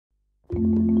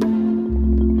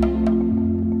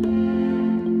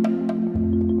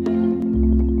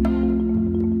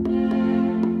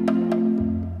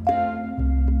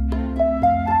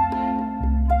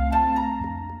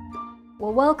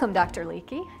welcome, Dr.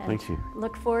 Leakey. Thank you.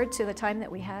 Look forward to the time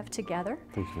that we have together.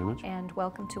 Thank you very much. And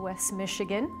welcome to West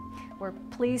Michigan. We're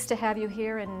pleased to have you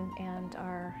here and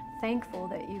are thankful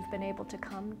that you've been able to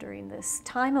come during this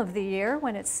time of the year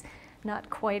when it's not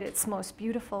quite its most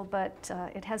beautiful, but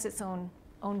it has its own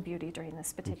beauty during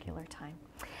this particular time.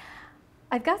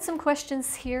 I've got some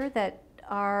questions here that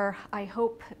are, I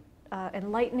hope,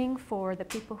 enlightening for the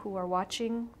people who are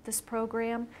watching this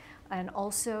program, and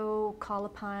also call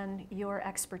upon your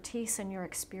expertise and your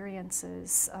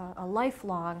experiences, a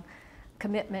lifelong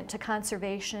commitment to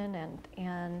conservation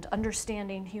and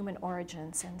understanding human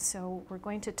origins. And so we're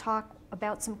going to talk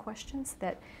about some questions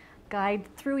that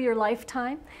guide through your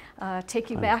lifetime, take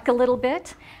you back a little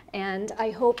bit, and I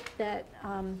hope that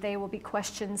they will be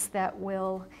questions that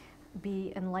will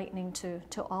be enlightening to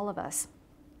all of us.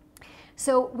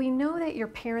 So we know that your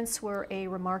parents were a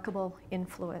remarkable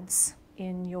influence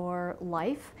in your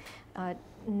life,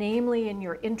 namely in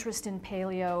your interest in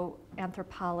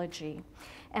paleoanthropology.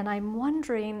 And I'm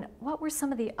wondering, what were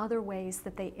some of the other ways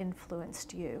that they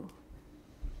influenced you?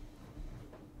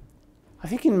 I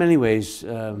think in many ways, we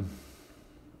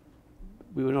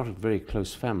were not a very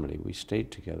close family. We stayed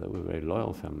together. We were a very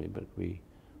loyal family, but we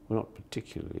were not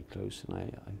particularly close.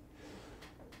 And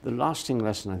the lasting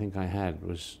lesson I think I had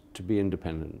was to be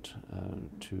independent,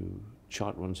 to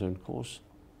chart one's own course,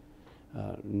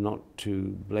 not to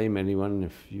blame anyone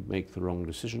if you make the wrong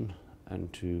decision,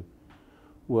 and to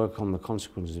work on the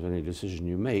consequences of any decision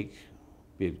you make,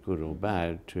 be it good or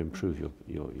bad, to improve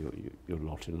your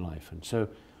lot in life. And so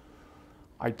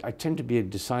I tend to be a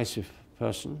decisive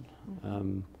person.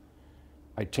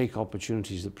 I take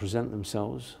opportunities that present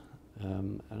themselves,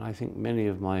 and I think many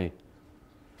of my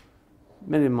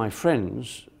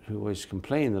friends who always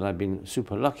complain that I've been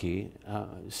super lucky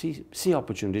see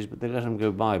opportunities, but they let them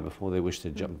go by before they wish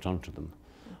they'd jumped onto them.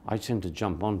 I tend to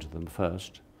jump onto them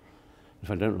first. If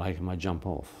I don't like them, I jump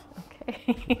off.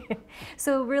 Okay.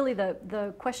 So really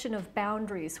the question of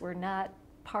boundaries were not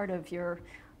part of your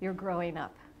growing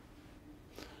up?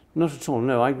 Not at all,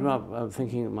 no. I grew up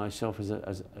thinking of myself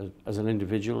as an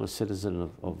individual, a citizen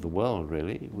of the world,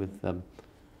 really, with a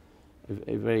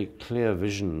very clear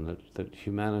vision that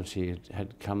humanity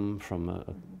had come from a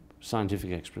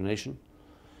scientific explanation,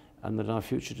 and that our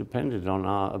future depended on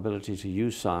our ability to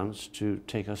use science to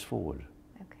take us forward.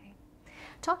 Okay.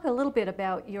 Talk a little bit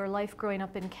about your life growing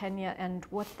up in Kenya and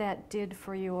what that did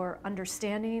for your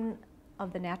understanding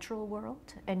of the natural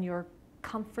world and your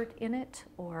comfort in it,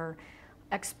 or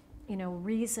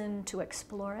reason to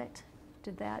explore it.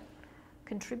 Did that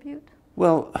contribute?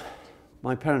 Well,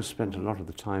 my parents spent a lot of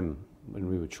the time when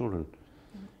we were children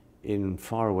in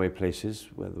faraway places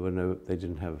where they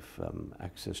didn't have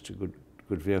access to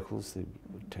good vehicles. They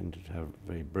tended to have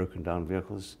very broken down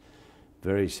vehicles,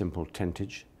 very simple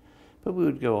tentage. But we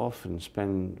would go off and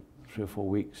spend 3 or 4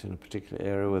 weeks in a particular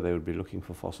area where they would be looking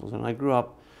for fossils. And I grew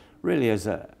up really as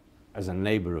a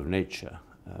neighbor of nature,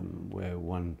 where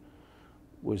one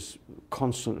was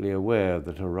constantly aware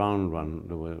that around one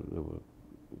there were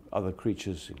other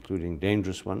creatures, including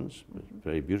dangerous ones, but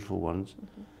very beautiful ones.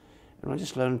 And I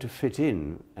just learned to fit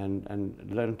in and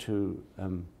learn to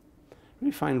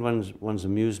really find one's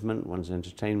amusement, one's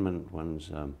entertainment,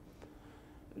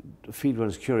 feed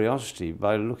one's curiosity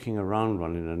by looking around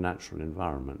one in a natural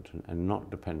environment, and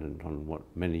not dependent on what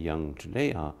many young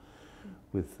today are,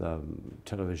 with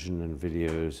television and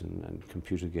videos and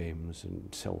computer games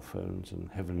and cell phones and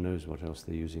heaven knows what else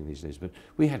they're using these days. But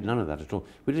we had none of that at all.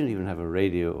 We didn't even have a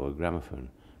radio or a gramophone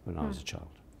when I was a child.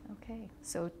 Okay,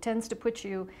 so it tends to put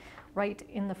you right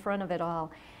in the front of it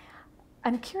all.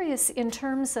 I'm curious, in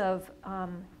terms of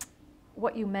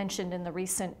what you mentioned in the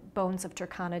recent Bones of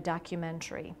Turkana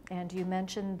documentary, and you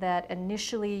mentioned that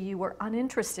initially you were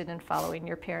uninterested in following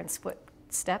your parents'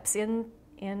 footsteps in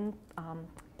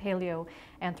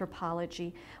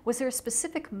paleoanthropology. Was there a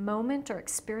specific moment or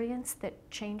experience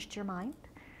that changed your mind?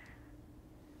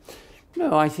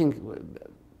 No, I think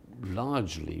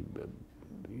largely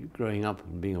growing up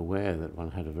and being aware that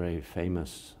one had a very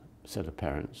famous set of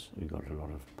parents who got a lot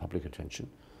of public attention,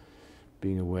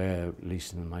 being aware, at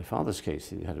least in my father's case,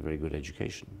 that he had a very good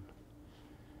education.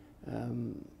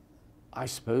 I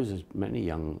suppose as many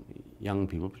young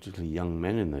people, particularly young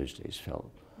men in those days, felt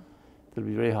that it would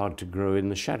be very hard to grow in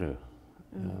the shadow.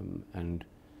 And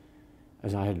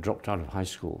as I had dropped out of high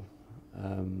school,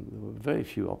 there were very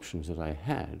few options that I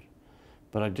had,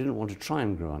 but I didn't want to try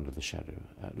and grow under the shadow.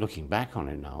 Looking back on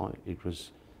it now, it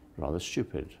was rather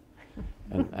stupid.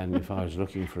 And if I was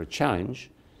looking for a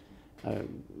challenge,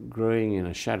 growing in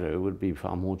a shadow would be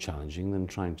far more challenging than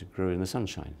trying to grow in the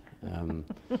sunshine.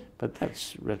 But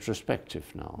that's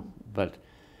retrospective now. But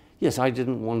Yes, I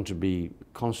didn't want to be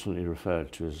constantly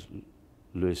referred to as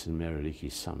Lewis and Mary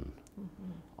Leakey's son.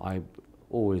 I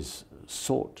always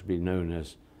sought to be known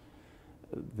as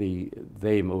they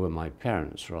were my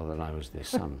parents rather than I was their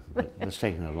son. But it's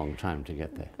taken a long time to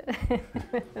get there.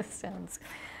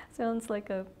 Sounds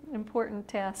like an important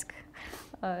task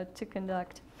to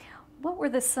conduct. What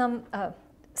were some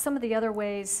of the other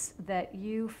ways that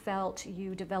you felt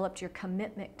you developed your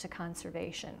commitment to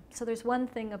conservation? So there's one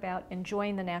thing about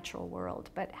enjoying the natural world,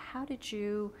 but how did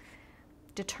you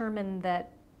determine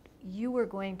that you were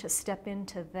going to step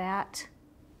into that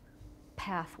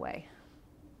pathway?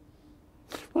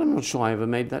 Well, I'm not sure I ever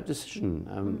made that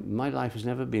decision. My life has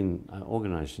never been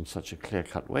organized in such a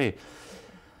clear-cut way.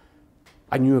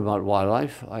 I knew about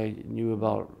wildlife.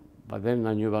 By then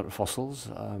I knew about fossils.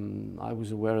 I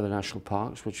was aware of the national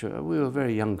parks, which we were a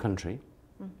very young country.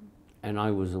 And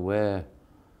I was aware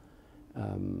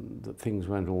that things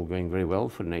weren't all going very well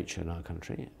for nature in our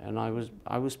country. And I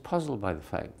was puzzled by the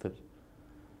fact that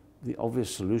the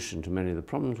obvious solution to many of the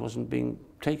problems wasn't being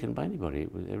taken by anybody.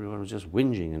 Everyone was just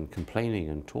whinging and complaining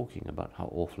and talking about how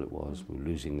awful it was. We're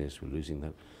losing this, we're losing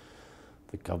that.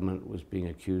 The government was being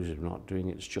accused of not doing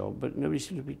its job, but nobody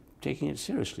seemed to be taking it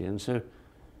seriously. And so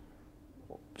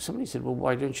somebody said, well,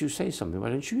 why don't you say something? Why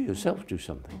don't you yourself do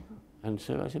something? And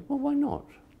so I said, well, why not?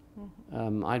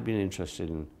 I'd been interested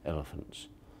in elephants,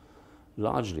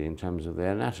 largely in terms of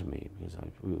their anatomy, because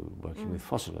we were working with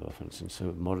fossil elephants, and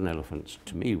so modern elephants,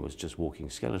 to me, was just walking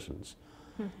skeletons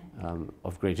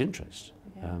of great interest.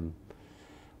 Yeah.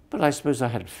 But I suppose I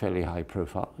had a fairly high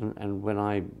profile, and when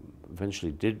I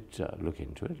eventually did look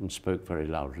into it and spoke very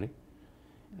loudly,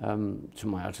 to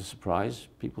my utter surprise,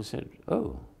 people said,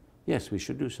 oh, yes, we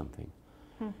should do something.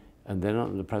 And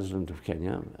then the president of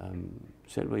Kenya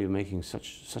said, well, you're making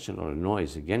such a lot of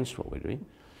noise against what we're doing.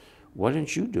 Why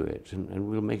don't you do it, and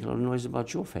we'll make a lot of noise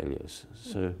about your failures.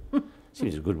 So it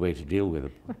seems a good way to deal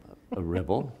with a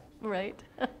rebel. Right.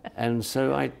 And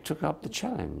so I took up the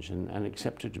challenge and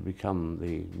accepted to become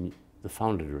the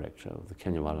founder director of the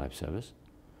Kenya Wildlife Service,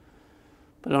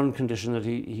 but on condition that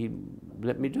he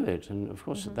let me do it. And of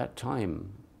course, at that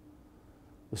time,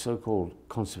 the so-called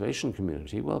conservation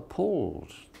community were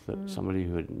appalled that somebody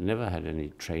who had never had any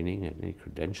training and any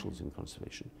credentials in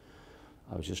conservation,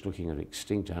 I was just looking at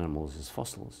extinct animals as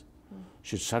fossils,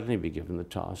 should suddenly be given the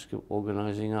task of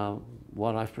organizing our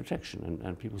wildlife protection.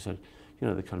 And people said, you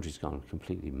know, the country's gone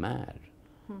completely mad.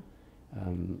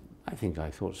 I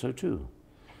thought so too.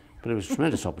 But it was a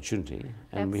tremendous opportunity,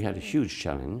 and we had a huge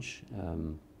challenge,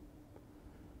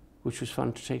 which was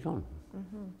fun to take on.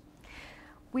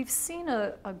 We've seen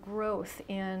a growth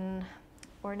in,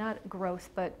 or not growth,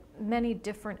 but many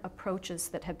different approaches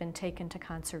that have been taken to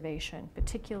conservation,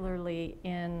 particularly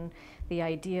in the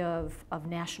idea of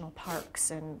national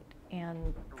parks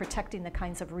and protecting the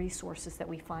kinds of resources that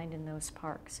we find in those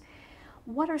parks.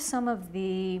 What are some of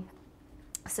the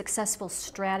successful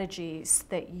strategies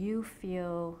that you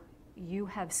feel you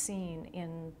have seen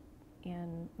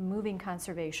in moving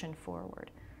conservation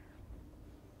forward?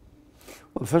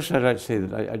 Well, first I'd like to say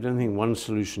that I don't think one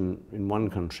solution in one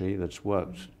country that's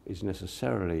worked is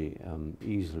necessarily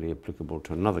easily applicable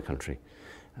to another country.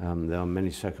 There are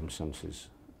many circumstances,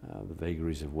 the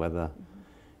vagaries of weather,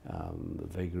 the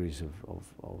vagaries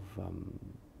of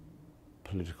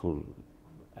political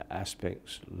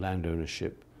aspects, land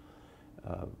ownership,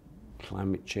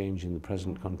 climate change in the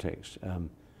present context.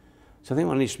 So I think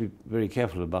one needs to be very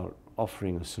careful about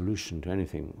offering a solution to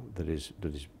anything that is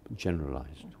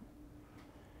generalized.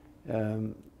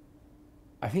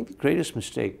 I think the greatest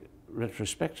mistake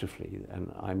retrospectively,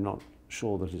 and I'm not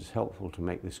sure that it's helpful to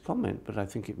make this comment, but I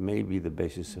think it may be the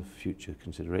basis of future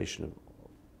consideration of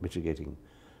mitigating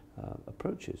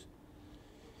approaches,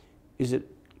 is that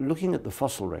looking at the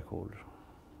fossil record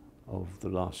of the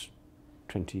last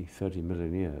 20, 30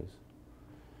 million years,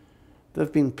 there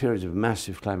have been periods of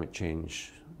massive climate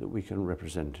change that we can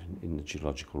represent in the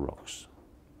geological rocks.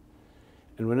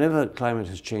 And whenever climate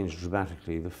has changed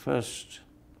dramatically, the first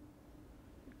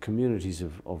communities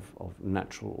of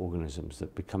natural organisms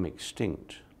that become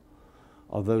extinct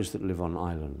are those that live on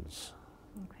islands.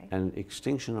 Okay. And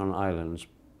extinction on islands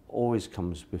always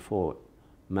comes before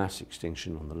mass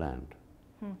extinction on the land.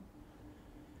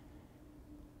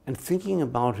 And thinking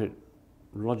about it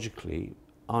logically,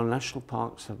 our national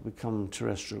parks have become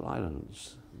terrestrial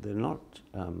islands. They're not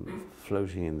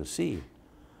floating in the sea,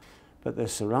 but they're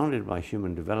surrounded by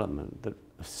human development that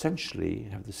essentially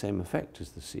have the same effect as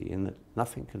the sea, in that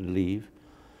nothing can leave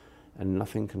and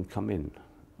nothing can come in.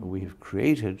 And we have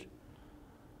created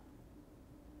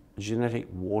a genetic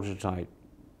watertight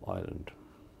island.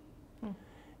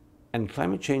 And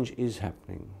climate change is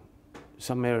happening.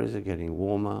 some areas are getting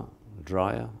warmer,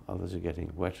 drier, others are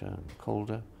getting wetter and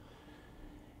colder.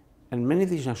 And many of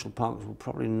these national parks will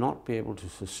probably not be able to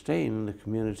sustain the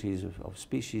communities of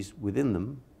species within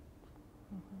them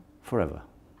forever.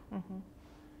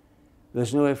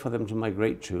 There's nowhere for them to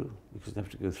migrate to because they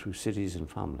have to go through cities and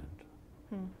farmland.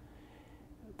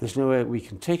 There's nowhere we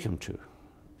can take them to,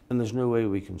 and there's no way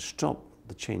we can stop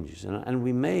the changes. And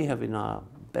we may have, in our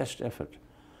best effort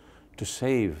to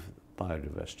save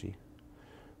biodiversity,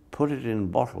 put it in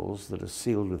bottles that are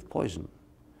sealed with poison,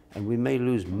 and we may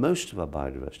lose most of our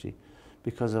biodiversity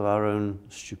because of our own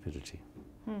stupidity,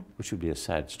 which would be a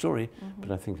sad story,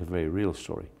 but I think a very real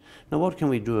story. Now, what can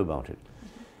we do about it?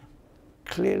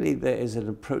 Clearly, there is an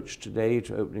approach today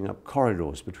to opening up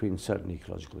corridors between certain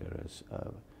ecological areas,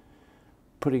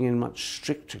 putting in much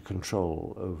stricter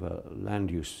control over land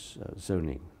use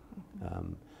zoning,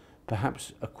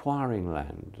 perhaps acquiring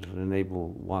land that will enable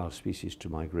wild species to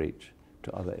migrate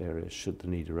to other areas should the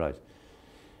need arise.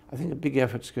 I think a big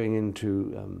effort's going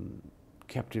into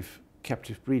captive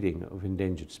breeding of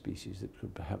endangered species that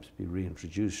could perhaps be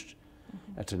reintroduced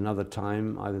at another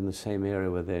time, either in the same area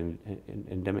where they're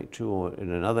endemic to, or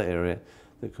in another area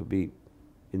that could be,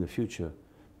 in the future,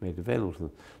 made available to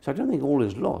them. So I don't think all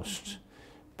is lost,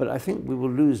 but I think we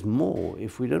will lose more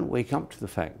if we don't wake up to the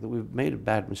fact that we've made a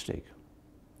bad mistake.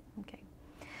 Okay.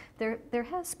 There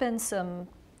has been some,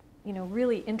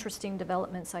 really interesting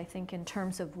developments, I think, in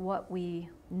terms of what we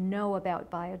know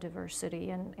about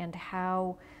biodiversity and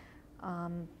how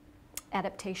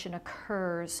adaptation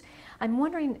occurs. I'm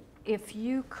wondering if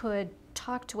you could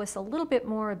talk to us a little bit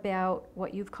more about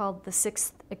what you've called the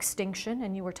sixth extinction,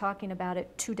 and you were talking about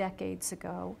it 2 decades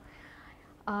ago,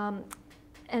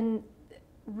 and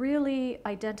really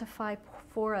identify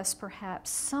for us perhaps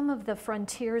some of the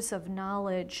frontiers of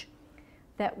knowledge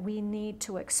that we need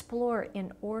to explore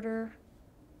in order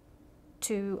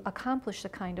to accomplish the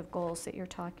kind of goals that you're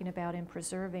talking about in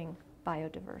preserving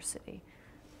biodiversity.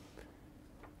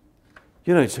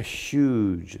 It's a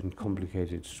huge and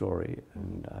complicated story,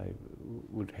 and I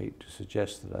would hate to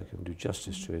suggest that I can do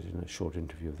justice to it in a short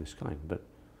interview of this kind, but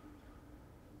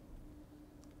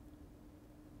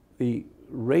the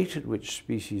rate at which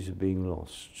species are being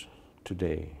lost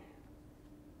today,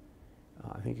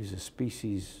 I think, is a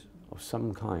species of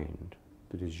some kind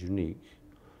that is unique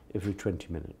every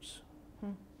 20 minutes.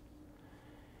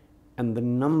 And the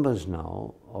numbers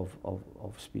now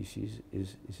of species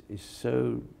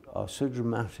are so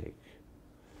dramatic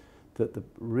that the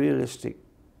realistic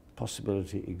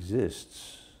possibility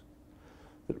exists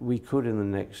that we could, in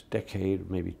the next decade,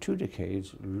 maybe 2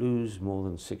 decades, lose more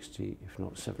than 60, if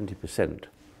not 70%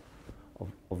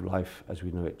 of life as we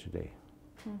know it today.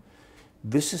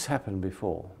 This has happened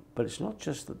before, but it's not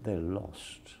just that they're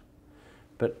lost,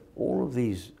 but all of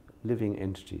these living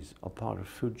entities are part of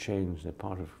food chains, they're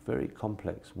part of very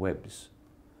complex webs.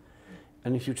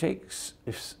 And if you take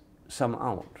some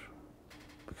out,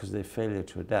 because their failure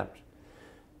to adapt,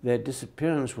 their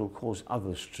disappearance will cause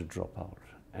others to drop out.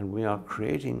 And we are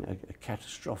creating a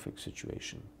catastrophic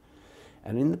situation.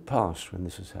 And in the past, when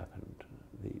this has happened,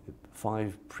 the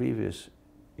 5 previous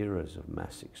eras of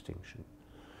mass extinction,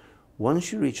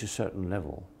 once you reach a certain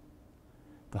level,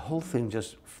 the whole thing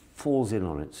just falls in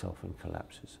on itself and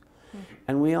collapses.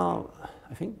 And we are,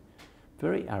 I think,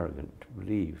 very arrogant to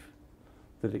believe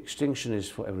that extinction is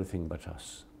for everything but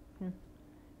us.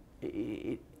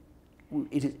 It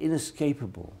is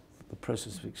inescapable that the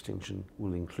process of extinction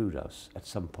will include us at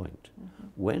some point.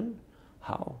 When?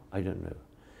 How? I don't know.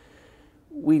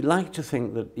 We like to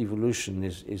think that evolution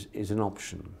is an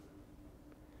option.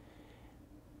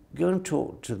 Go and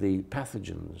talk to the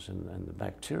pathogens and the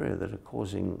bacteria that are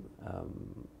causing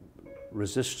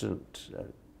resistant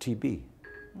TB,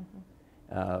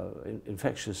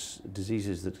 infectious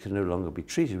diseases that can no longer be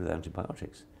treated with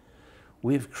antibiotics.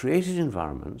 We have created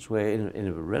environments where, in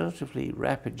a relatively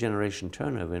rapid generation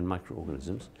turnover in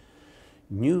microorganisms,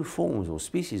 new forms or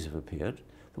species have appeared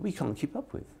that we can't keep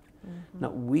up with.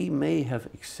 Now, we may have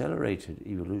accelerated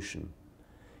evolution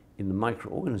in the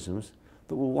microorganisms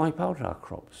that will wipe out our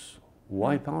crops,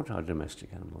 wipe out our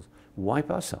domestic animals, wipe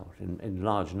us out in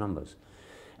large numbers.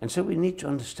 And so we need to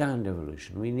understand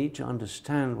evolution. We need to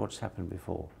understand what's happened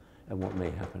before and what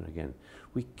may happen again.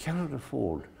 We cannot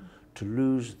afford to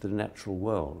lose the natural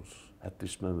world at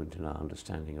this moment in our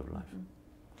understanding of life.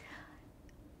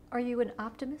 Are you an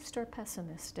optimist or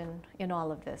pessimist in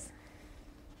all of this?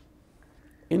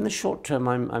 In the short term,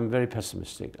 I'm very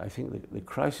pessimistic. I think the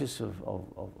crisis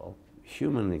of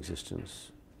human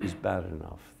existence is bad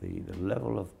enough. The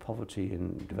level of poverty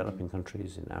in developing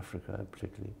countries, in Africa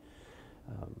particularly,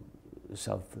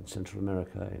 South and Central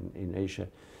America, in Asia,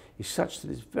 is such that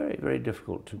it's very, very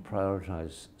difficult to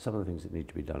prioritize some of the things that need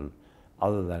to be done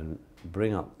other than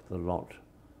bring up the lot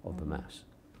of the mass.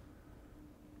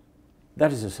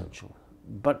 That is essential.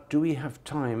 But do we have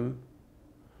time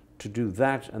to do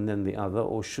that and then the other,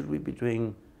 or should we be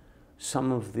doing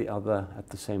some of the other at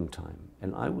the same time?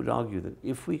 And I would argue that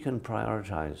if we can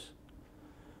prioritize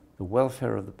the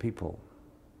welfare of the people,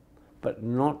 but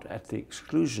not at the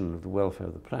exclusion of the welfare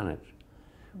of the planet,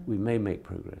 we may make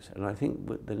progress. And I think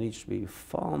there needs to be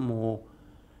far more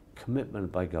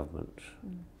commitment by government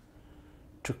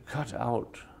to cut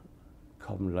out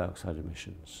carbon dioxide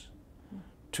emissions,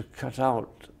 to cut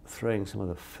out throwing some of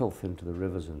the filth into the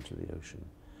rivers and into the ocean,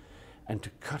 and to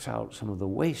cut out some of the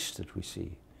waste that we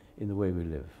see in the way we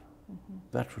live.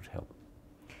 That would help.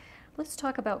 Let's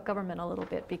talk about government a little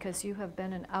bit, because you have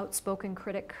been an outspoken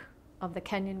critic of the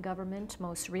Kenyan government.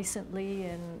 Most recently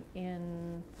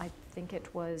in I think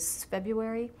it was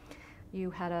February,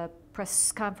 you had a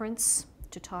press conference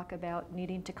to talk about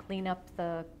needing to clean up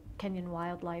the Kenyan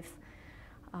Wildlife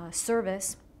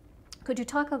Service. Could you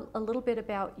talk a little bit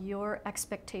about your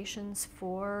expectations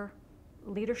for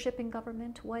leadership in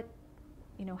government?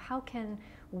 How can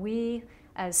we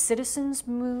as citizens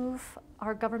move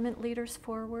our government leaders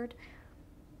forward?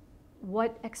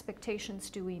 What expectations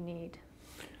do we need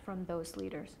from those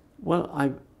leaders? Well,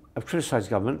 I've criticized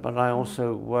government, but I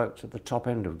also worked at the top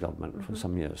end of government for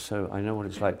some years, so I know what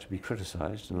it's like to be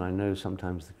criticized, and I know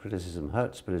sometimes the criticism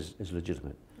hurts, but is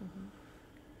legitimate.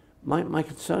 My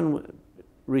concern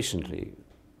recently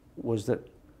was that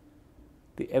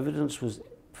the evidence was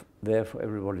there for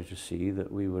everybody to see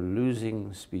that we were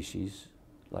losing species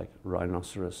like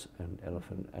rhinoceros and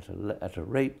elephant at a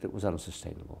rate that was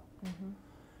unsustainable.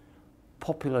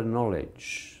 Popular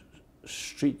knowledge,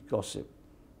 street gossip,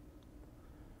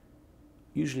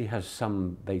 usually has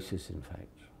some basis in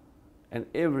fact. And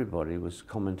everybody was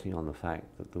commenting on the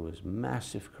fact that there was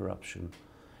massive corruption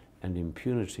and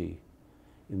impunity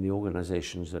in the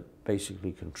organizations that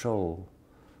basically control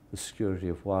the security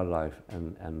of wildlife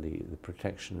and the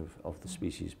protection of the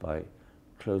species by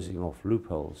closing off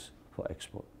loopholes for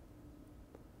export.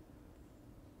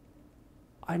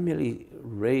 I merely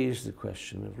raised the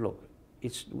question of, look,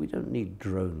 we don't need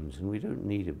drones and we don't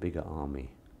need a bigger army.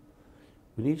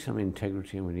 We need some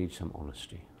integrity and we need some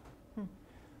honesty.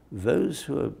 Those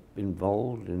who are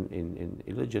involved in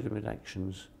illegitimate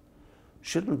actions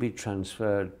shouldn't be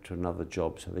transferred to another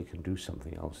job so they can do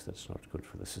something else that's not good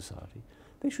for the society.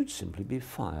 They should simply be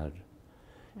fired.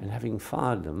 And having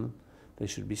fired them, they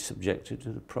should be subjected to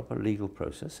the proper legal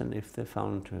process, and if they're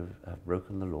found to have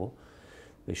broken the law,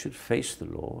 they should face the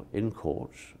law in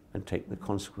court and take the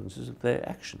consequences of their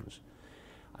actions.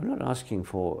 I'm not asking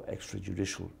for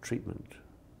extrajudicial treatment,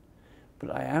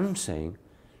 but I am saying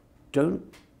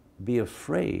don't be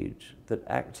afraid that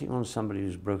acting on somebody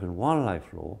who's broken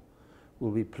wildlife law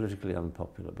will be politically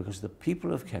unpopular, because the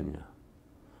people of Kenya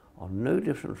are no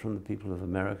different from the people of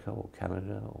America or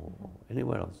Canada or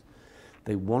anywhere else.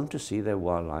 They want to see their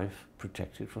wildlife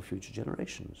protected for future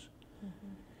generations.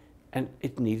 And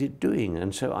it needed doing,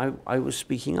 and so I was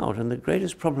speaking out. And the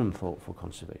greatest problem for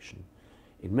conservation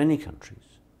in many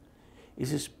countries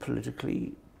is this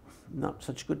politically not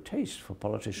such good taste for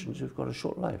politicians who've got a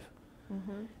short life.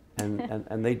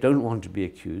 And they don't want to be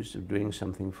accused of doing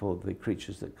something for the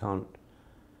creatures that can't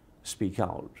speak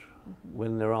out,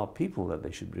 when there are people that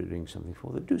they should be doing something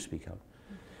for that do speak out.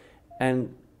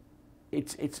 And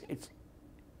it's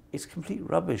complete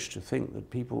rubbish to think that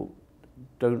people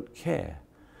don't care.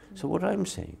 So what I'm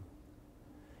saying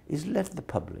is let the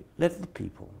public, let the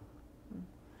people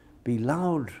be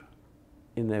loud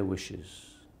in their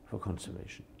wishes for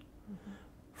conservation.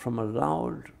 From a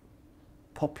loud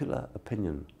popular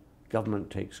opinion, government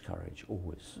takes courage,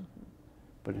 always.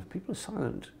 But if people are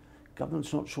silent,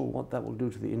 government's not sure what that will do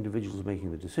to the individuals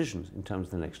making the decisions in terms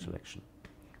of the next election.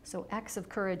 So acts of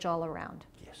courage all around.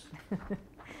 Yes.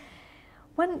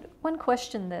 One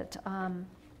question that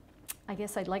I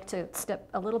guess I'd like to step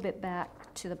a little bit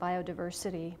back to the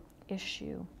biodiversity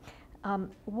issue.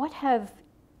 What have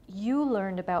you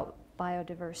learned about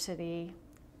biodiversity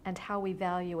and how we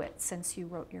value it since you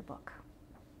wrote your book?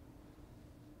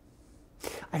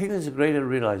 I think there's a greater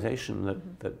realization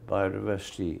that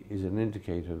biodiversity is an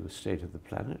indicator of the state of the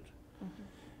planet.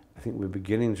 I think we're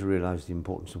beginning to realize the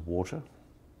importance of water.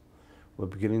 We're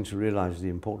beginning to realize the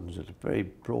importance at a very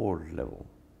broad level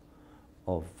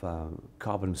of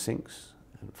carbon sinks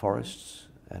and forests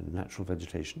and natural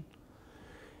vegetation.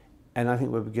 And I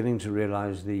think we're beginning to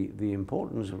realize the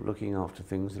importance of looking after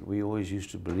things that we always used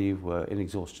to believe were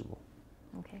inexhaustible.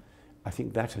 I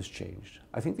think that has changed.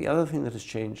 I think the other thing that has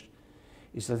changed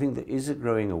is I think there is a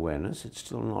growing awareness, it's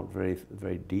still not very,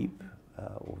 very deep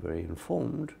or very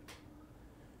informed,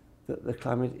 that the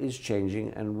climate is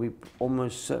changing, and we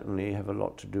almost certainly have a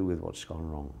lot to do with what's gone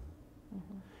wrong.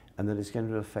 Mm-hmm. And that it's going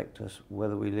to affect us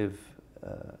whether we live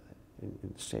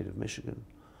in the state of Michigan,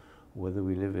 or whether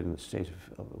we live in the state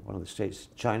of one of the states,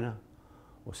 China,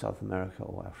 or South America,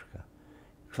 or Africa.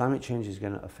 Climate change is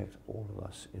going to affect all of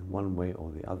us in one way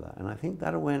or the other. And I think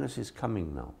that awareness is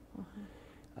coming now.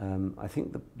 Mm-hmm. I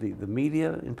think the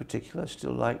media in particular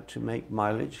still like to make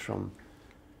mileage from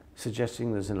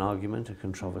suggesting there's an argument, a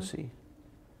controversy. Mm-hmm.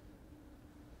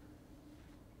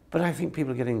 But I think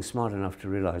people are getting smart enough to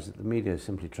realize that the media is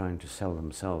simply trying to sell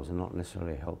themselves and not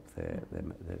necessarily help their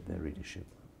readership.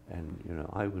 And, you know,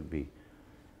 I would be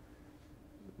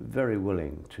very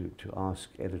willing to ask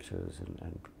editors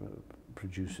and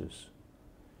producers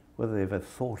whether they've ever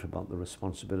thought about the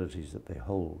responsibilities that they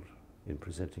hold in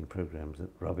presenting programs that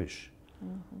rubbish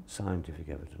scientific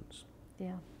evidence.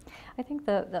 Yeah. I think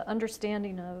the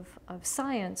understanding of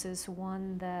science is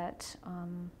one that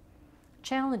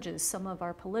challenges some of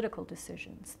our political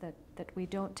decisions, that we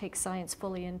don't take science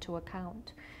fully into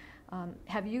account.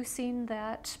 Have you seen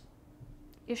that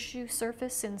issue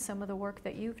surface in some of the work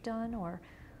that you've done, or?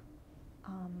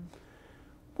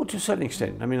 Well, to a certain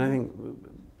extent. I mean, I think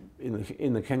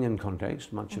in the Kenyan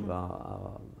context, much of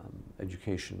our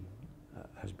education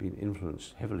has been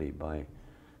influenced heavily by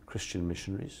Christian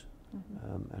missionaries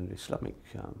and Islamic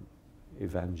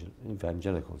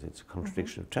evangelicals. It's a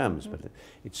contradiction of terms, but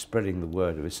it's spreading the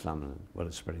word of Islam as well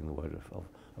as spreading the word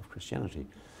of Christianity.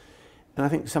 And I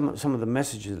think some of the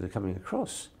messages that are coming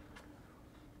across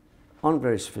aren't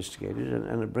very sophisticated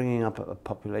and are bringing up a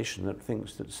population that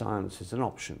thinks that science is an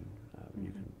option. You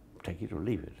can take it or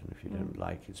leave it, and if you don't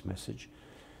like its message,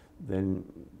 then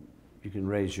you can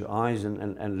raise your eyes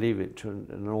and leave it to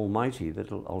an almighty that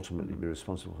will ultimately be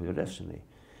responsible for your destiny.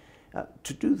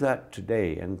 To do that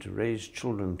today, and to raise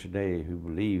children today who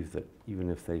believe that even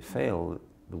if they fail,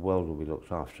 the world will be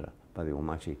looked after by the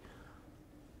Almighty,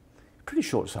 pretty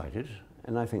short-sighted,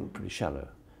 and I think pretty shallow.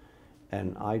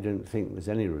 And I don't think there's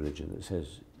any religion that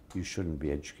says you shouldn't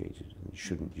be educated and you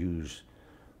shouldn't use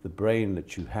the brain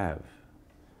that you have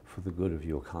for the good of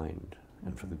your kind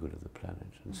and for the good of the planet.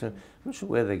 And so I'm not sure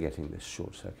where they're getting this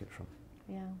short circuit from.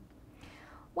 Yeah.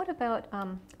 What about,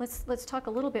 let's talk a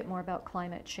little bit more about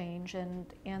climate change and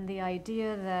the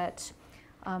idea that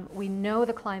we know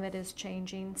the climate is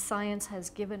changing. Science has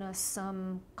given us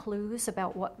some clues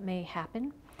about what may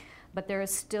happen, but there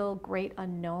is still great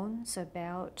unknowns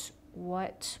about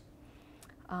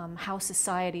how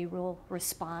society will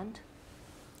respond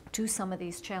to some of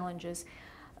these challenges.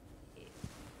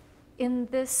 In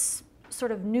this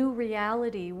sort of new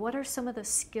reality, what are some of the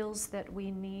skills that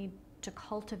we need to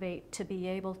cultivate to be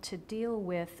able to deal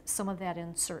with some of that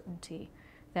uncertainty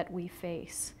that we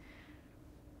face?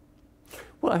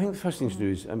 Well, I think the first thing to do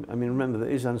is, I mean, remember there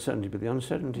is uncertainty, but the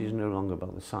uncertainty is no longer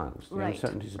about the science. The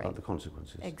uncertainty is about the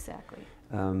consequences. Exactly.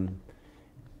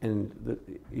 And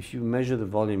if you measure the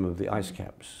volume of the ice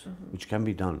caps, which can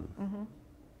be done, and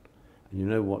you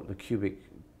know what the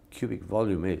cubic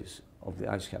volume is of the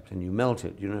ice caps, and you melt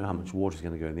it, you know how much water is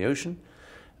going to go in the ocean,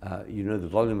 you know the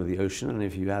volume of the ocean, and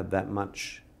if you add that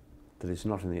much that is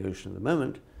not in the ocean at the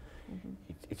moment,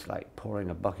 it's like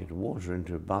pouring a bucket of water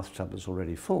into a bathtub that's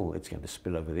already full. It's going to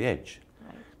spill over the edge.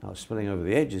 Right. Now, spilling over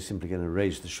the edge is simply going to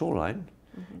raise the shoreline,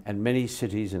 and many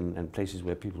cities and places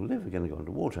where people live are going to go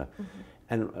underwater.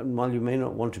 And while you may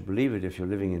not want to believe it if you're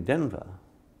living in Denver,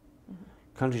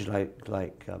 countries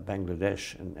like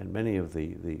Bangladesh and many of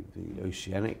the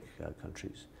oceanic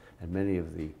countries and many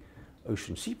of the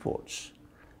ocean seaports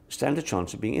stand a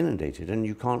chance of being inundated, and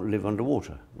you can't live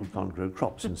underwater. You can't grow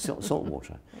crops in salt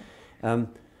water.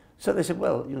 So they said,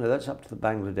 well, you know, that's up to the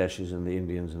Bangladeshis and the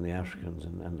Indians and the Africans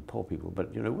and the poor people,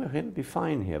 but, you know, we're going to be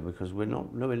fine here because we're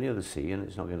not nowhere near the sea and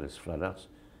it's not going to flood us.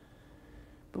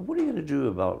 But what are you going to do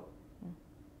about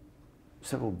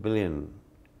several billion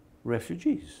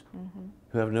refugees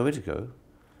who have nowhere to go,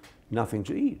 nothing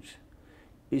to eat?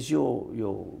 Is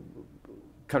your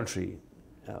country,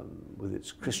 with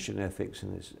its Christian ethics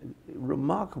and its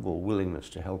remarkable willingness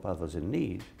to help others in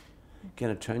need,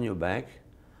 going to turn your back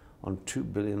on 2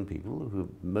 billion people who are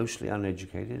mostly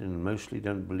uneducated and mostly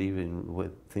don't believe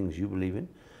in things you believe in?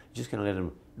 You're just going to let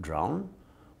them drown,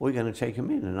 or you're going to take them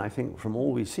in? And I think from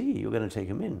all we see, you're going to take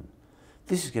them in.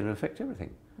 This is going to affect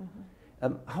everything.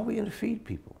 How are we going to feed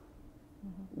people?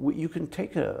 You can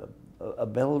take a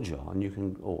bell jar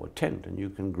and or a tent, and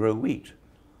you can grow wheat,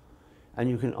 and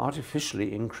you can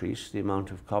artificially increase the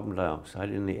amount of carbon dioxide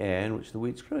in the air in which the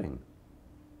wheat's growing.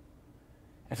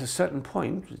 At a certain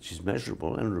point, which is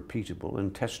measurable and repeatable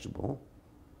and testable,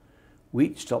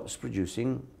 wheat stops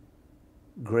producing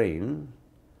grain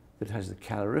that has the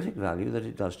calorific value that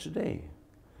it does today.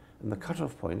 And the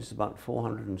cutoff point is about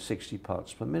 460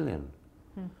 parts per million.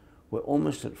 We're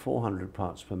almost at 400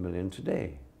 parts per million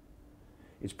today.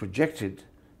 It's projected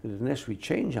that unless we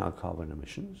change our carbon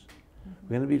emissions,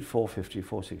 we're going to be at 450,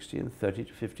 460 in 30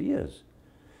 to 50 years.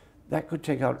 That could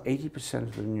take out 80%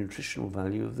 of the nutritional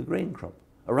value of the grain crop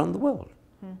around the world.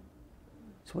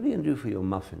 So what are you going to do for your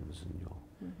muffins and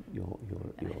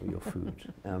your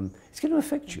food? It's going to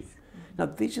affect you. Now,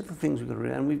 these are the things we've got to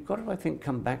realize, and we've got to, I think,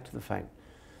 come back to the fact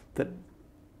that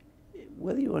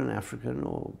whether you're an African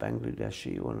or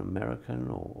Bangladeshi or an American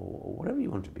or whatever you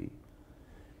want to be,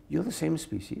 you're the same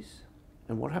species,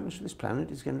 and what happens to this planet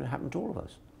is going to happen to all of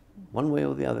us. One way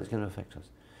or the other, it's going to affect us.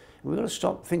 And we've got to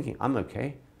stop thinking, I'm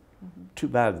okay. Too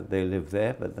bad that they live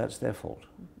there, but that's their fault.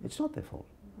 It's not their fault.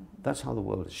 That's how the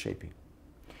world is shaping.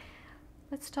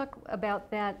 Let's talk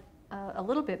about that a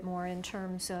little bit more in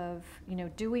terms of,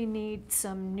 do we need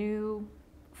some new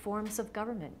forms of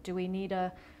government? Do we need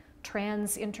a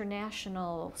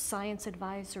trans-international science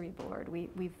advisory board?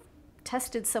 We've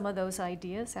tested some of those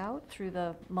ideas out through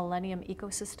the Millennium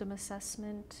Ecosystem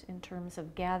Assessment in terms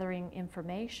of gathering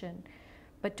information,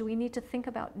 but do we need to think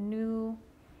about new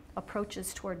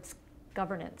approaches towards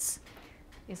governance?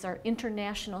 Is our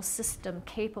international system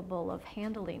capable of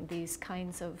handling these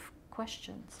kinds of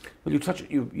questions? Well,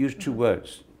 you used two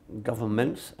words,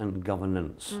 governments and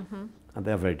governance, and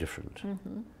they're very different.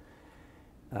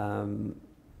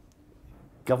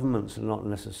 Governments are not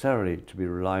necessarily to be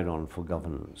relied on for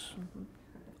governance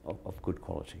of good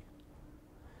quality.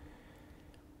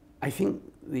 I think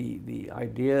the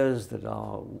ideas that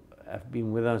have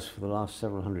been with us for the last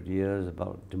several hundred years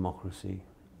about democracy,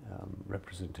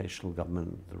 representational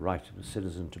government, the right of a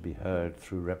citizen to be heard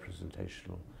through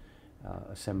representational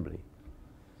assembly,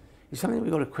 is something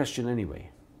we've got to question anyway.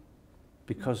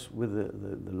 Because with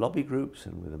the lobby groups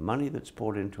and with the money that's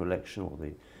poured into election or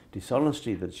the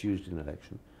dishonesty that's used in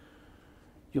election,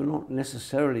 you're not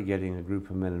necessarily getting a group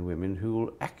of men and women who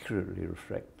will accurately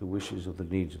reflect the wishes or the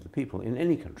needs of the people in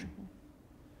any country.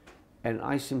 And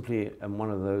I simply am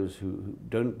one of those who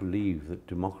don't believe that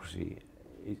democracy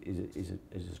is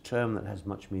a term that has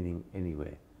much meaning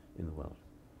anywhere in the world.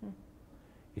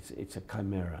 It's a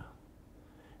chimera.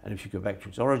 And if you go back to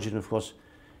its origin, of course,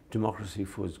 democracy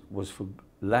was for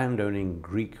landowning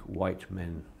Greek white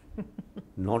men,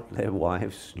 not their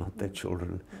wives, not their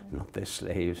children, not their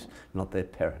slaves, not their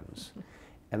parents.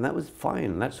 And that was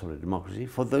fine, that sort of democracy,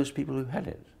 for those people who had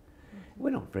it. We're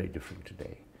not very different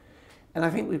today. And I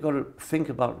think we've got to think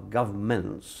about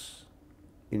governments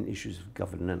in issues of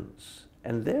governance.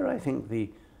 And there I think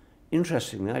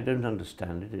interestingly, I don't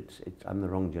understand it, I'm the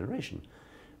wrong generation,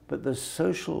 but the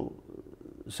social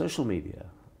media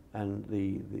and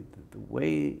the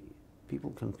way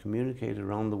people can communicate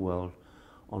around the world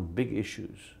on big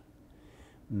issues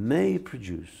may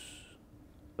produce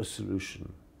a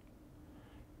solution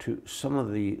to some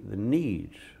of the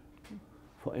need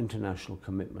for international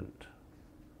commitment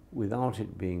without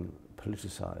it being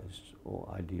politicized or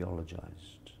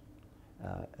ideologized,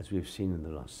 as we've seen in the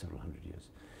last several hundred years.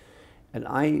 And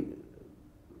I'm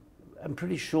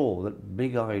pretty sure that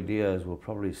big ideas will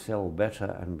probably sell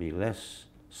better and be less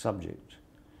subject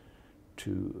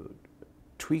to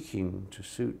tweaking to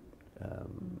suit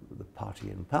the party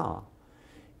in power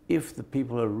if the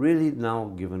people are really now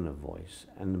given a voice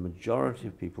and the majority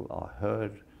of people are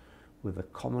heard with a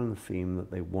common theme that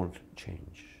they want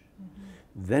change.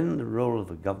 Then the role of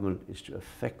the government is to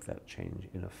affect that change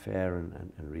in a fair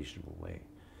and reasonable way.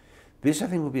 This, I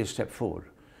think, will be a step forward.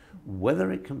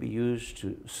 Whether it can be used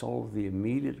to solve the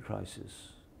immediate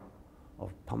crisis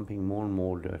of pumping more and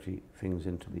more dirty things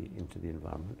into the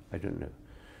environment, I don't know.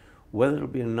 Whether it'll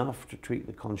be enough to tweak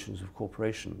the conscience of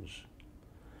corporations,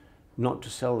 not to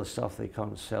sell the stuff they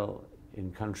can't sell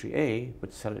in country A,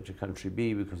 but sell it to country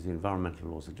B because the environmental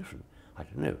laws are different, I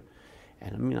don't know.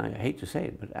 And I mean, I hate to say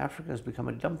it, but Africa has become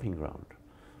a dumping ground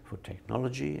for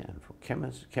technology and for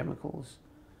chemicals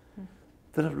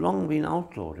that have long been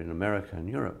outlawed in America and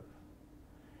Europe.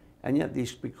 And yet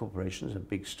these big corporations have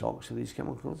big stocks of these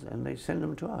chemicals and they send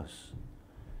them to us.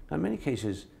 Now, in many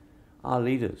cases, our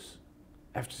leaders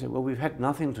have to say, well, we've had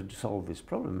nothing to solve this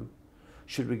problem.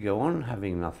 Should we go on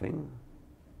having nothing?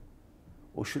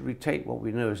 Or should we take what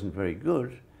we know isn't very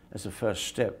good as a first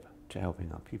step to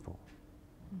helping our people?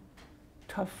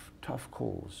 Tough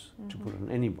calls to put on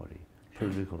anybody,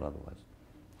 political or otherwise.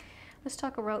 Let's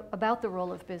talk about the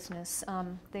role of business.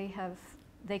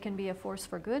 They can be a force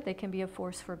for good, they can be a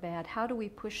force for bad. How do we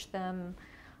push them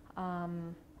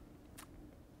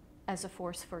as a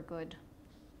force for good?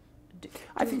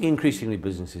 I think increasingly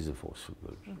business is a force for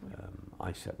good.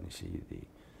 I certainly see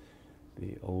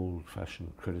the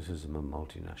old-fashioned criticism of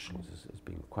multinationals as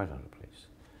being quite out of place.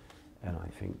 And I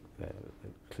think that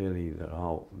clearly there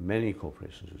are many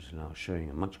corporations which are now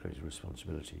showing a much greater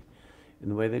responsibility in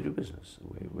the way they do business,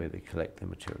 the way they collect their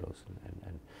materials.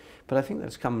 But I think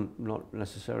that's come not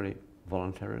necessarily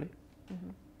voluntarily.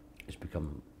 It's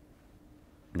become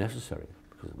necessary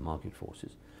because of market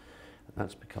forces. And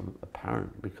that's become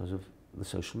apparent because of the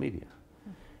social media.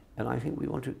 And I think we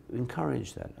want to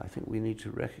encourage that. I think we need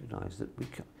to recognize that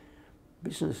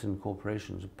business and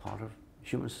corporations are part of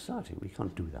human society. We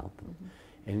can't do without them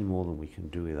any more than we can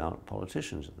do without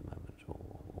politicians at the moment or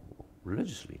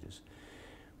religious leaders.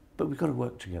 But we've got to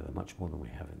work together much more than we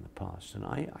have in the past. And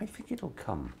I think it'll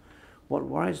come. What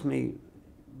worries me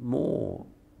more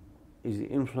is the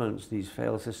influence these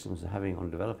failed systems are having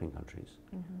on developing countries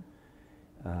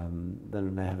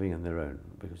than they're having on their own.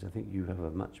 Because I think you have a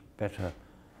much better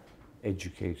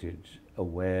educated,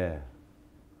 aware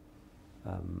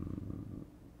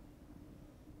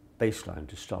baseline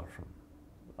to start from.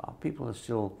 Our people are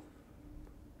still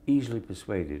easily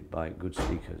persuaded by good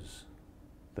speakers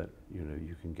that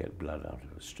you can get blood out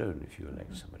of a stone if you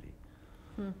elect somebody.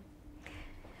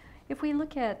 If we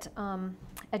look at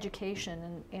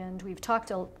education, and we've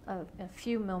talked a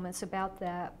few moments about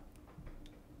that,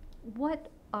 what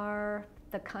are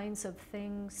the kinds of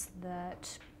things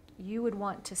that you would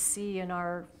want to see in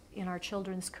our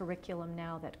children's curriculum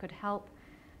now that could help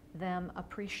them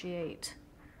appreciate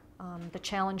the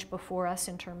challenge before us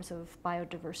in terms of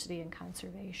biodiversity and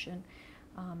conservation?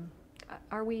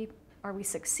 Are we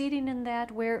succeeding in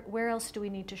that? Where else do we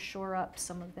need to shore up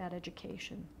some of that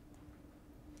education?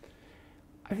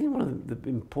 I think one of the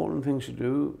important things to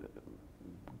do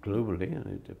globally,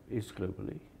 and it is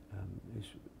globally, is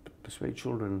persuade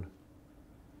children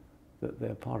that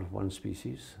they're part of one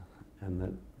species and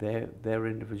that their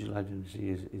individual identity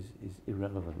is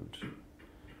irrelevant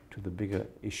to the bigger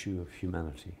issue of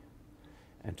humanity.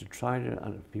 And to try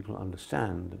to people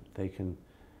understand that they can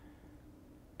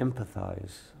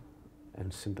empathize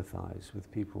and sympathize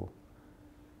with people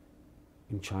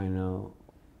in China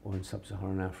or in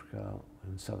sub-Saharan Africa or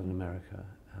in Southern America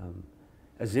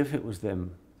as if it was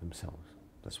themselves.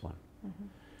 That's one.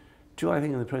 Two, I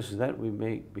think in the process of that we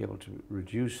may be able to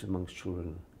reduce amongst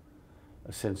children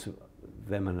a sense of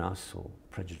them and us or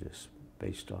prejudice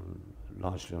based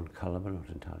largely on colour but not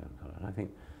entirely on colour. And I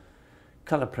think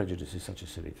colour prejudice is such a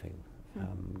silly thing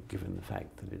given the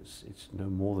fact that it's no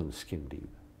more than skin deep.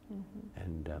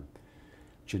 And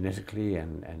genetically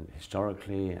and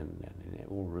historically and in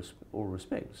all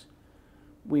respects,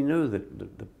 we know that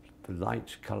the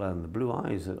light colour and the blue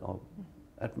eyes are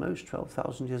at most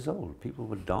 12,000 years old. People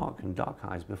with dark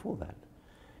eyes before that.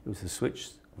 It was the switch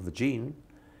of the gene,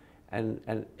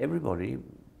 and everybody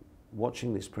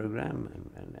watching this program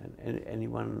and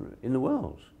anyone in the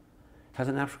world has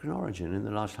an African origin in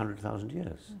the last 100,000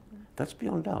 years. That's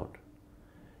beyond doubt.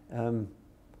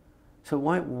 So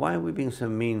why are we being so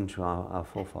mean to our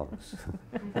forefathers?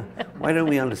 Why don't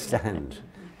we understand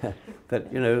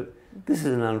that, this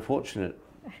is an unfortunate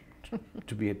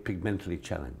to be pigmentally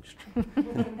challenged.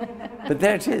 But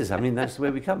there it is. I mean, that's the way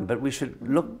we come. But we should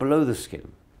look below the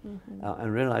skin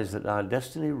and realize that our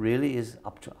destiny really is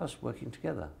up to us working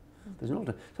together. There's no.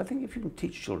 So I think if you can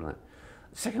teach children that.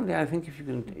 Secondly, I think if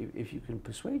you can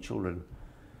persuade children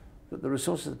that the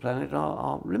resources of the planet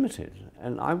are limited.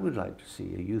 And I would like to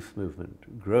see a youth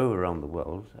movement grow around the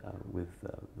world with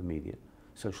the media,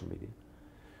 social media,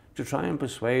 to try and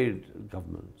persuade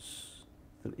governments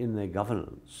that in their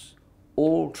governance,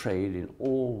 all trade in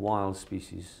all wild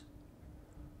species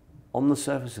on the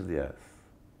surface of the earth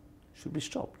should be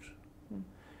stopped.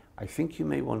 I think you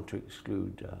may want to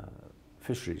exclude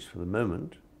fisheries for the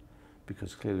moment,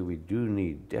 because clearly we do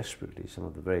need desperately some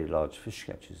of the very large fish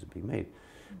catches that are being made.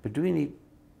 But do we need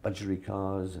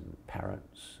budgericars and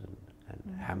parrots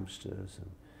and hamsters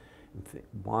and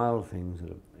wild things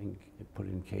that are put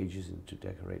in cages and to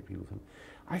decorate people?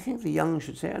 I think the young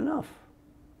should say enough.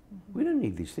 We don't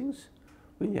need these things.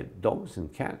 We can get dogs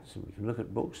and cats, and we can look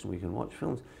at books and we can watch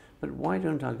films. But why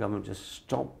don't our government just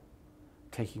stop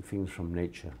taking things from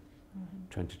nature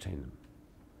to entertain them?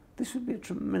 This would be a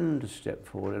tremendous step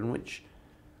forward in which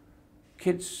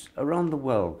kids around the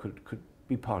world could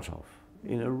be part of,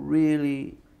 in a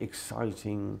really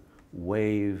exciting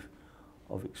wave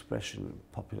of expression,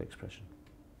 popular expression.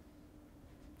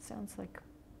 Sounds like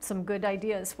some good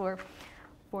ideas for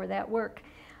that work.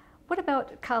 What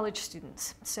about college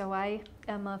students? So I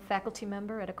am a faculty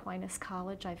member at Aquinas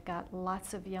College. I've got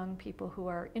lots of young people who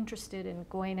are interested in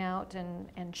going out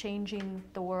and changing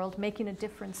the world, making a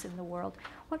difference in the world.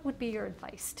 What would be your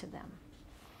advice to them?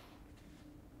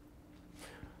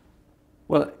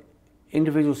 Well,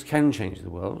 individuals can change the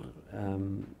world,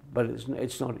 but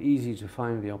it's not easy to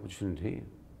find the opportunity.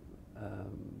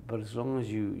 But as long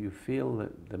as you feel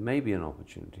that there may be an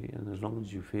opportunity, and as long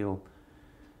as you feel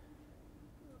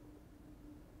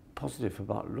positive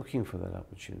about looking for that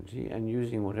opportunity and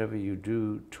using whatever you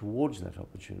do towards that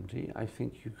opportunity, I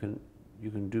think you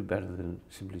can do better than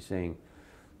simply saying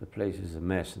the place is a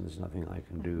mess and there's nothing I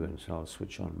can do, and so I'll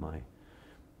switch on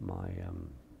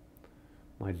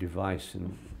my device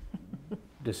and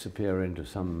disappear into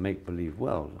some make-believe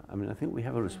world. I mean, I think we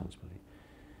have a responsibility.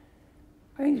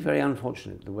 I think it's very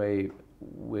unfortunate the way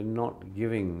we're not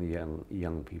giving the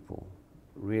young people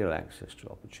real access to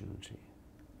opportunity.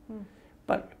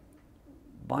 But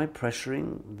by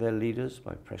pressuring their leaders,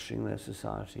 by pressuring their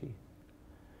society,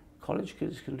 college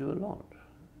kids can do a lot.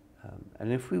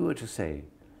 And if we were to say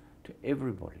to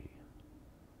everybody,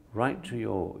 write to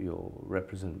your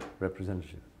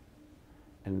representative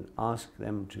and ask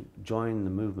them to join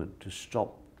the movement to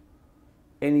stop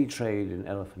any trade in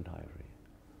elephant ivory,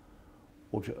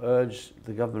 or to urge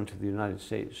the government of the United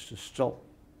States to stop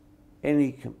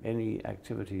any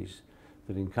activities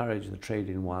that encourage the trade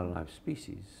in wildlife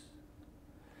species,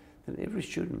 then every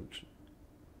student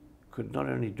could not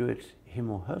only do it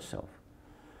him or herself,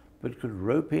 but could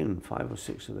rope in 5 or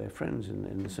 6 of their friends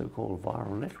in the so-called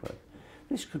viral network.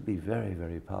 This could be very,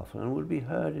 very powerful and would be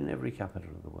heard in every capital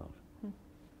of the world.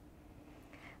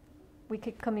 We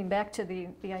keep coming back to the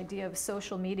idea of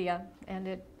social media, and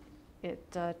it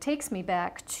takes me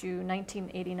back to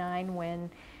 1989 when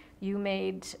you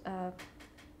made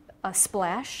a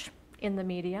splash in the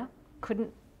media.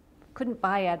 Couldn't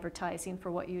buy advertising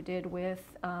for what you did with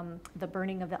the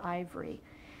burning of the ivory.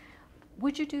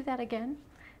 Would you do that again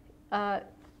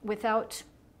without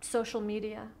social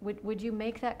media? Would you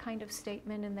make that kind of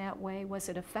statement in that way? Was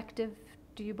it effective,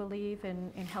 do you believe,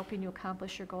 in helping you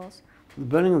accomplish your goals? The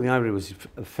burning of the ivory was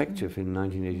effective in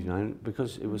 1989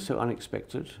 because it was so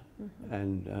unexpected,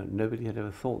 and nobody had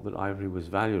ever thought that ivory was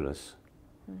valueless.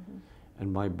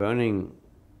 And by burning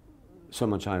so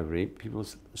much ivory, people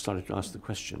started to ask the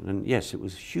question. And yes, it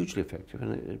was hugely effective.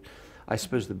 And I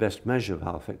suppose the best measure of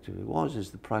how effective it was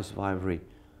is the price of ivory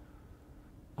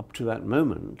up to that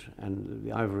moment, and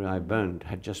the ivory I burned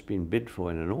had just been bid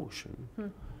for in an auction,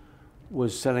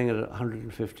 was selling at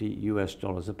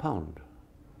 $150 a pound.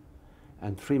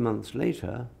 And 3 months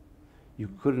later, you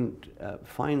couldn't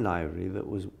find ivory that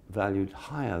was valued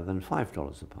higher than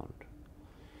 $5 a pound.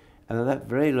 And at that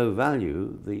very low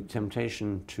value, the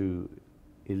temptation to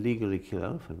illegally kill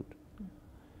elephant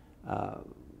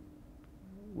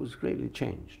was greatly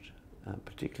changed,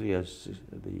 particularly as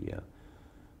the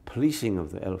policing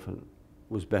of the elephant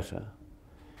was better.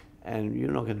 And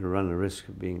you're not going to run a risk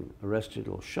of being arrested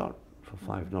or shot for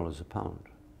 $5 a pound.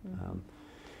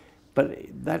 But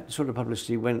that sort of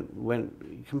publicity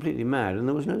went completely mad, and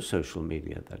there was no social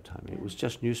media at that time. It was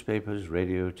just newspapers,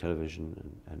 radio,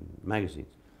 television, and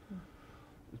magazines.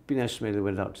 It's been estimated it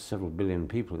went out to several billion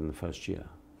people in the first year.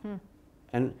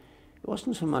 And it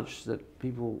wasn't so much that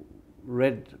people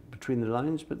read between the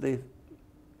lines, but they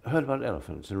heard about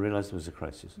elephants and realized there was a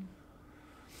crisis.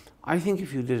 I think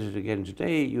if you did it again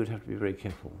today, you would have to be very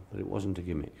careful that it wasn't a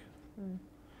gimmick.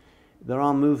 There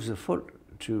are moves afoot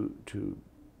to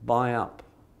buy up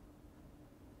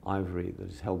ivory that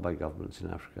is held by governments in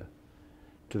Africa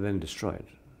to then destroy it.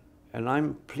 And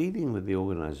I'm pleading with the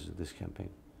organizers of this campaign,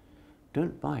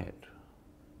 don't buy it,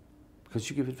 because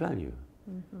you give it value.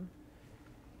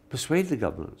 Persuade the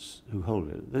governments who hold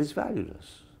it that it's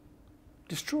valueless.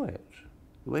 Destroy it,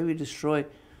 the way we destroy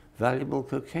valuable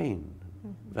cocaine,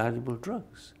 valuable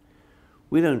drugs.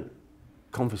 We don't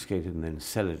confiscate it and then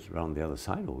sell it around the other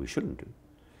side, or we shouldn't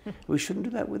do. We shouldn't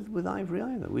do that with ivory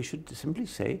either. We should simply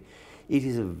say, it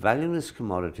is a valueless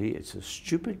commodity, it's a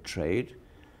stupid trade,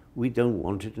 we don't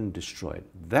want it, and destroy it.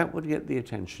 That would get the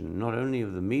attention not only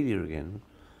of the media again,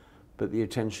 but the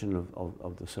attention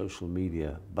of the social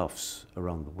media buffs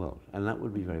around the world, and that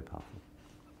would be very powerful.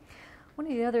 One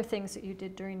of the other things that you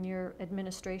did during your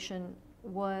administration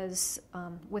was,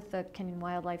 with the Kenyan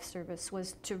Wildlife Service,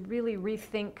 was to really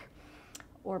rethink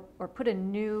or put a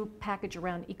new package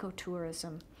around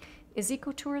ecotourism. Is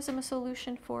ecotourism a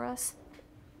solution for us?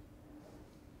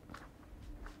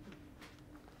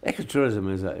 Ecotourism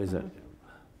is a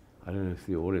I don't know if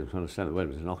the audience understand the word,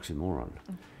 but it's an oxymoron.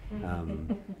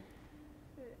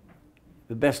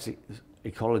 The best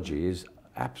ecology is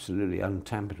absolutely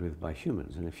untampered with by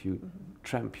humans. And if you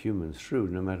tramp humans through,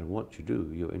 no matter what you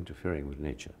do, you're interfering with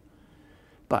nature.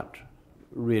 But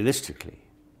realistically,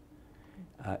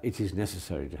 it is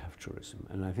necessary to have tourism.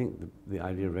 And I think the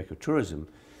idea of ecotourism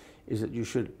is that you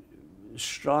should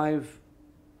strive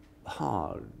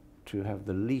hard to have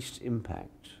the least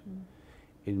impact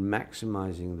in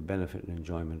maximizing the benefit and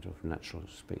enjoyment of natural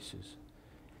spaces.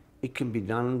 It can be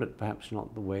done, but perhaps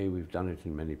not the way we've done it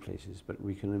in many places, but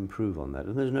we can improve on that.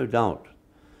 And there's no doubt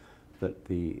that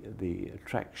the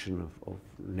attraction of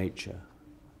nature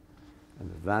and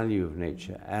the value of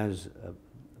nature as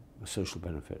a social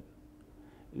benefit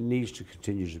needs to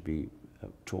continue to be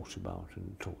talked about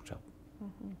and talked up.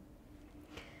 Mm-hmm.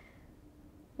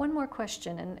 One more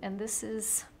question, and this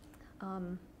is,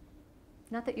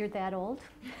 not that you're that old,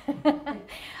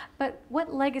 but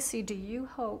what legacy do you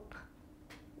hope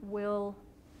will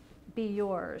be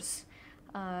yours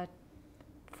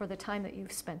for the time that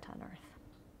you've spent on Earth?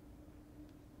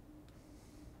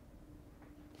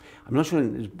 I'm not sure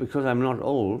it's because I'm not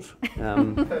old,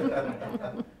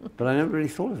 but I never really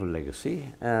thought of a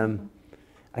legacy. I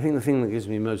think the thing that gives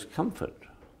me most comfort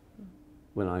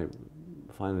when I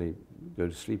finally go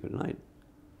to sleep at night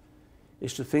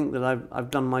is to think that I've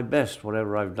done my best,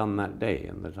 whatever I've done that day,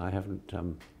 and that I haven't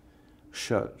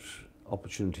shirked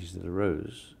opportunities that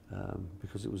arose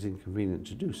because it was inconvenient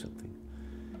to do something.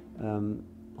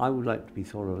 I would like to be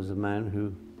thought of as a man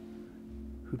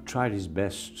who tried his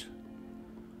best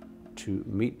to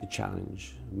meet the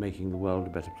challenge of making the world a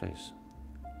better place.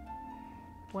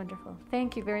 Wonderful.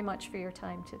 Thank you very much for your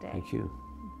time today. Thank you.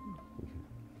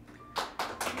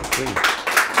 Thank you.